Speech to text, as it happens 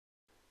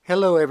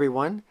Hello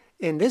everyone.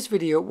 In this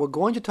video, we're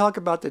going to talk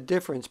about the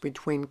difference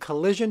between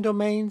collision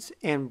domains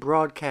and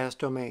broadcast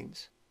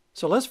domains.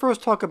 So let's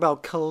first talk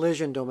about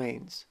collision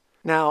domains.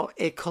 Now,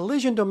 a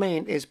collision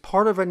domain is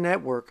part of a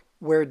network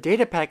where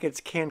data packets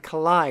can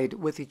collide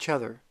with each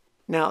other.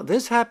 Now,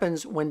 this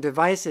happens when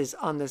devices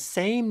on the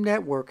same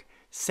network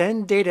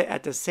send data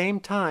at the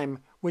same time,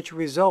 which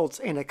results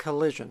in a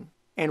collision.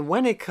 And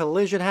when a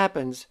collision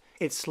happens,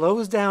 it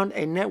slows down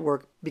a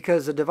network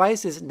because the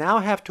devices now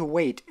have to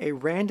wait a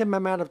random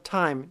amount of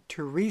time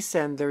to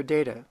resend their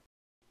data.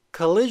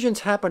 Collisions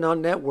happen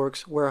on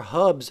networks where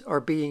hubs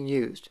are being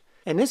used,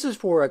 and this is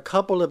for a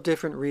couple of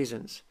different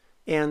reasons.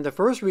 And the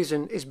first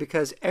reason is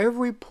because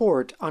every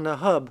port on a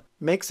hub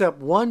makes up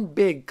one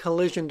big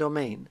collision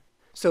domain.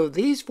 So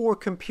these four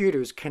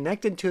computers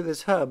connected to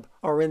this hub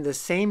are in the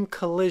same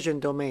collision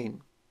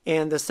domain.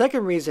 And the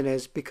second reason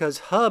is because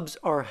hubs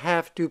are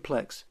half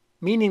duplex,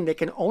 meaning they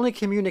can only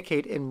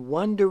communicate in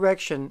one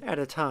direction at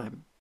a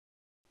time.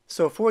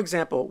 So for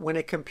example, when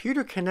a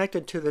computer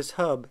connected to this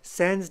hub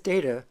sends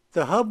data,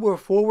 the hub will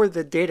forward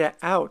the data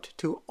out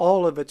to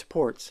all of its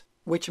ports,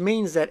 which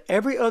means that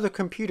every other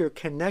computer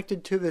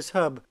connected to this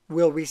hub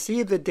will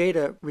receive the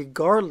data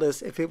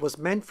regardless if it was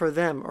meant for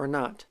them or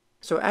not.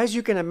 So as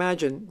you can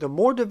imagine, the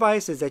more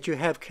devices that you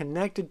have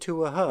connected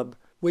to a hub,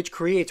 which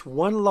creates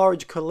one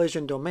large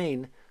collision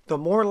domain, the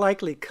more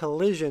likely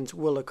collisions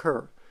will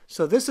occur.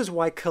 So this is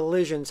why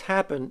collisions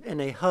happen in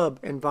a hub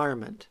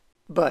environment.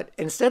 But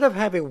instead of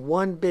having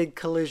one big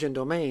collision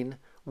domain,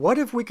 what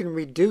if we can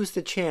reduce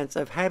the chance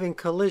of having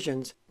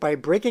collisions by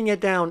breaking it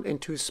down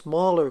into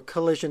smaller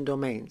collision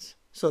domains?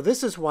 So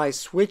this is why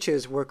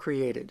switches were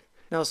created.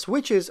 Now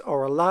switches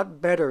are a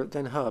lot better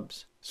than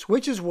hubs.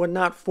 Switches will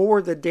not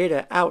forward the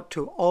data out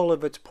to all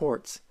of its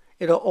ports.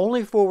 It'll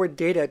only forward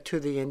data to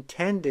the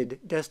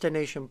intended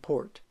destination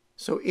port.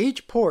 So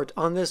each port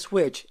on this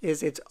switch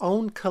is its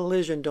own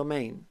collision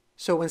domain.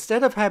 So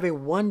instead of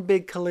having one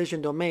big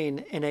collision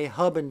domain in a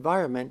hub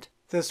environment,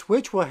 the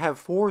switch will have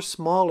four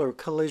smaller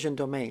collision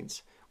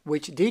domains,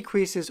 which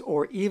decreases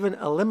or even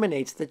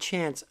eliminates the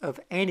chance of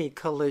any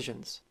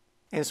collisions.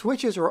 And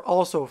switches are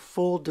also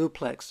full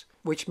duplex,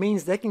 which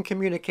means they can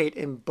communicate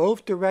in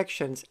both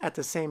directions at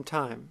the same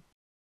time.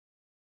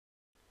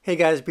 Hey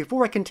guys,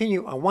 before I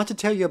continue, I want to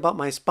tell you about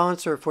my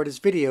sponsor for this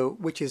video,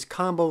 which is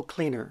Combo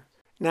Cleaner.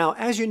 Now,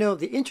 as you know,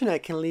 the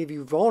internet can leave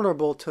you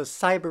vulnerable to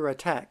cyber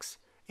attacks.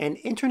 And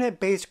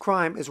internet-based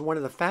crime is one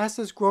of the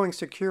fastest growing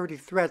security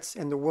threats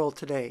in the world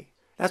today.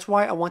 That's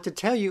why I want to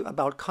tell you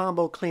about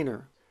Combo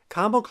Cleaner.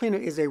 Combo Cleaner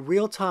is a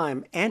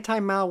real-time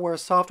anti-malware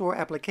software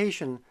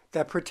application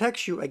that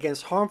protects you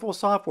against harmful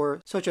software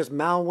such as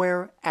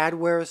malware,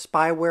 adware,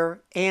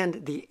 spyware,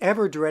 and the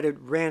ever-dreaded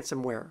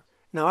ransomware.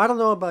 Now, I don't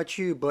know about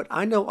you, but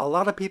I know a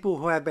lot of people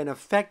who have been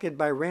affected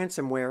by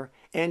ransomware,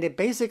 and it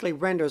basically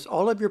renders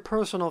all of your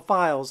personal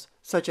files,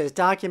 such as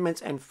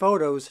documents and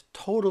photos,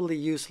 totally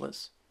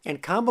useless.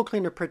 And Combo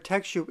Cleaner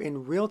protects you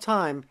in real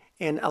time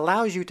and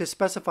allows you to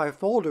specify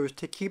folders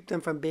to keep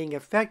them from being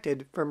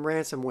affected from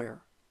ransomware.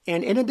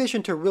 And in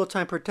addition to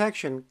real-time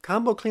protection,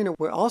 Combo Cleaner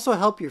will also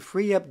help you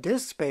free up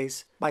disk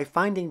space by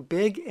finding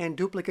big and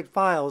duplicate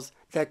files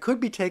that could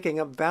be taking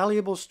up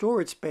valuable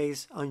storage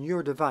space on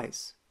your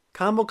device.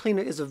 Combo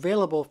Cleaner is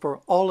available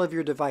for all of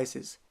your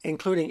devices,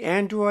 including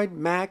Android,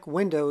 Mac,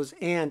 Windows,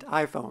 and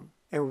iPhone.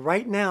 And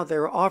right now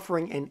they're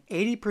offering an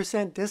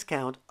 80%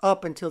 discount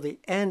up until the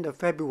end of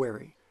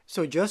February.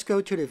 So just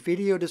go to the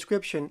video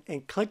description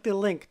and click the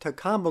link to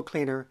Combo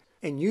Cleaner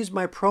and use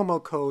my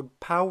promo code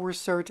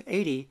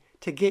PowerCert80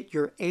 to get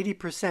your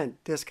 80%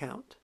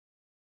 discount.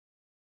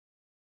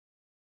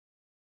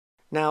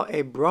 Now,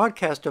 a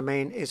broadcast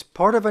domain is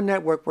part of a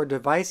network where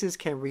devices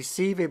can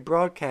receive a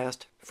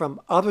broadcast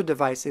from other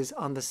devices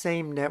on the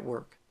same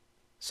network.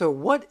 So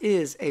what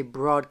is a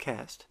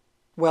broadcast?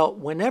 Well,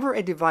 whenever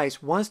a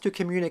device wants to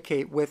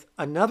communicate with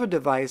another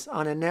device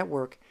on a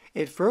network,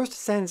 it first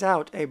sends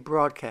out a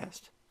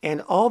broadcast.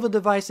 And all the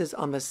devices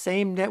on the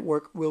same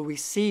network will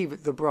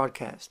receive the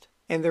broadcast.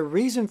 And the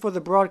reason for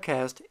the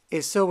broadcast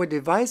is so a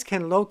device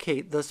can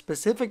locate the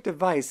specific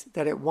device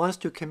that it wants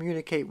to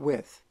communicate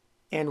with.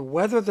 And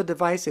whether the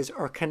devices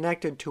are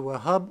connected to a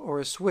hub or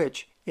a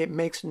switch, it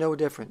makes no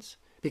difference,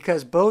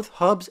 because both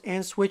hubs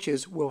and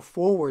switches will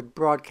forward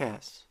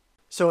broadcasts.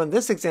 So in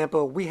this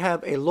example, we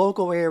have a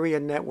local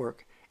area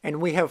network,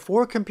 and we have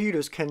four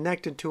computers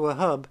connected to a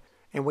hub,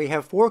 and we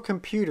have four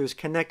computers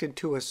connected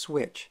to a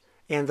switch.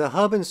 And the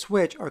hub and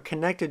switch are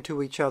connected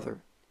to each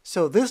other.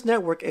 So this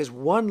network is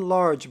one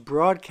large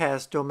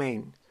broadcast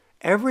domain.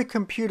 Every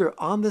computer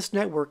on this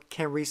network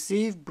can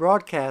receive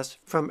broadcasts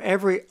from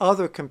every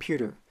other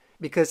computer,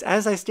 because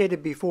as I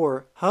stated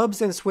before,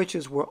 hubs and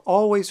switches will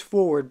always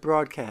forward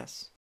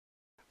broadcasts.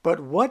 But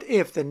what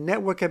if the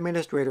network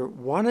administrator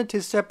wanted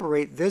to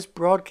separate this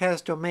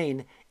broadcast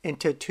domain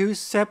into two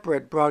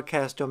separate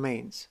broadcast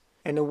domains?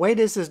 And the way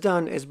this is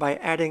done is by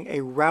adding a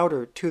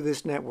router to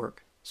this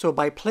network. So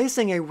by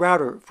placing a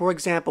router, for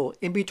example,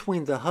 in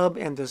between the hub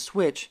and the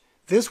switch,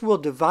 this will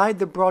divide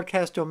the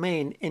broadcast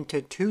domain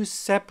into two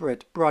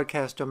separate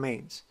broadcast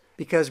domains.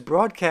 because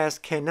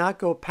broadcast cannot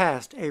go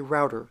past a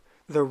router.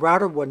 The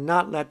router would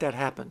not let that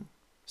happen.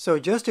 So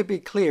just to be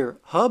clear,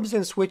 hubs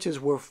and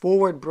switches will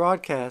forward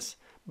broadcasts,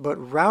 but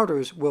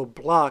routers will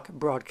block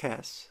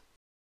broadcasts.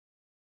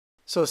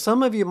 So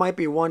some of you might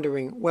be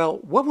wondering, well,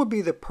 what would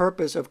be the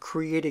purpose of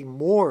creating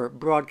more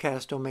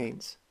broadcast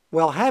domains?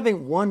 Well,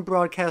 having one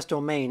broadcast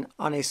domain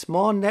on a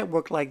small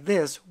network like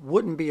this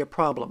wouldn't be a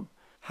problem.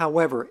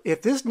 However,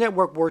 if this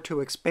network were to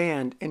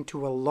expand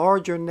into a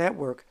larger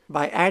network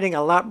by adding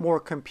a lot more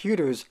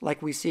computers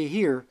like we see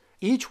here,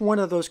 each one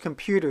of those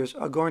computers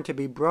are going to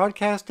be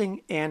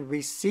broadcasting and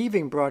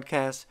receiving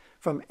broadcasts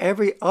from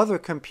every other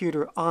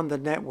computer on the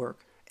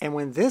network. And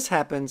when this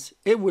happens,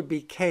 it would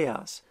be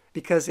chaos,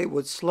 because it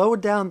would slow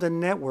down the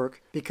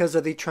network because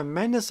of the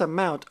tremendous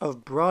amount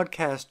of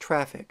broadcast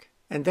traffic.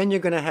 And then you're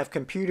going to have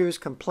computers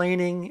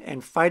complaining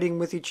and fighting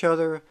with each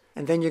other,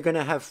 and then you're going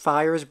to have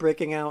fires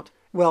breaking out.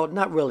 Well,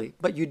 not really,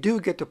 but you do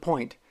get the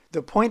point.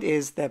 The point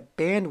is that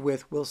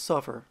bandwidth will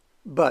suffer.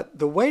 But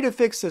the way to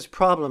fix this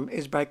problem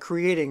is by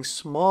creating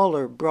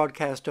smaller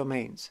broadcast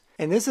domains.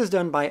 And this is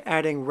done by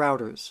adding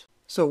routers.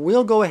 So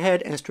we'll go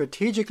ahead and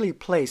strategically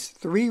place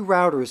 3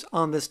 routers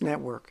on this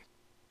network.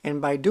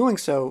 And by doing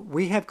so,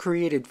 we have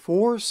created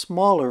 4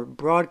 smaller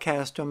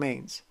broadcast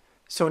domains.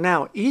 So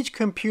now each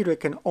computer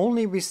can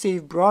only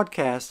receive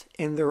broadcasts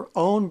in their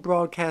own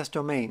broadcast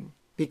domain,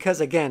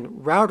 because again,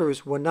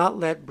 routers will not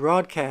let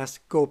broadcasts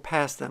go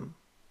past them.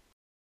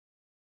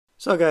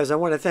 So guys, I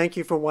want to thank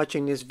you for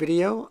watching this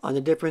video on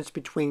the difference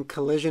between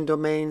collision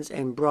domains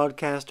and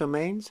broadcast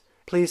domains.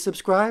 Please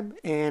subscribe,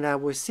 and I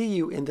will see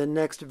you in the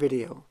next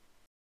video.